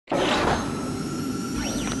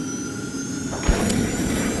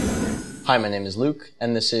Hi, my name is Luke,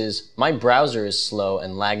 and this is My Browser is Slow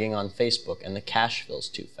and Lagging on Facebook and the Cache Fills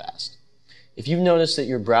Too Fast. If you've noticed that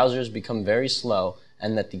your browsers become very slow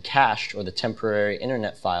and that the cached or the temporary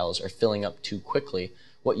internet files are filling up too quickly,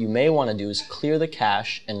 what you may want to do is clear the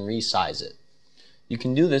cache and resize it. You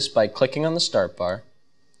can do this by clicking on the start bar,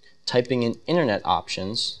 typing in Internet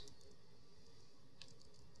Options,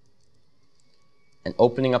 and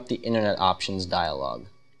opening up the Internet Options dialog.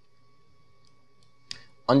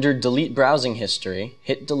 Under Delete Browsing History,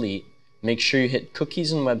 hit Delete, make sure you hit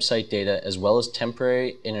Cookies and Website Data as well as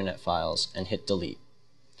Temporary Internet Files, and hit Delete.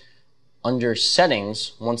 Under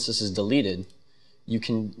Settings, once this is deleted, you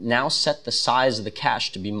can now set the size of the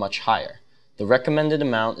cache to be much higher. The recommended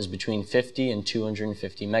amount is between 50 and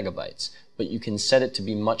 250 megabytes, but you can set it to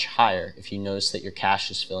be much higher if you notice that your cache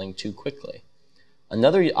is filling too quickly.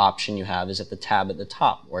 Another option you have is at the tab at the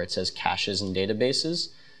top where it says Caches and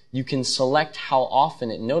Databases. You can select how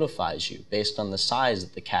often it notifies you based on the size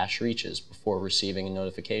that the cache reaches before receiving a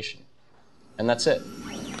notification. And that's it.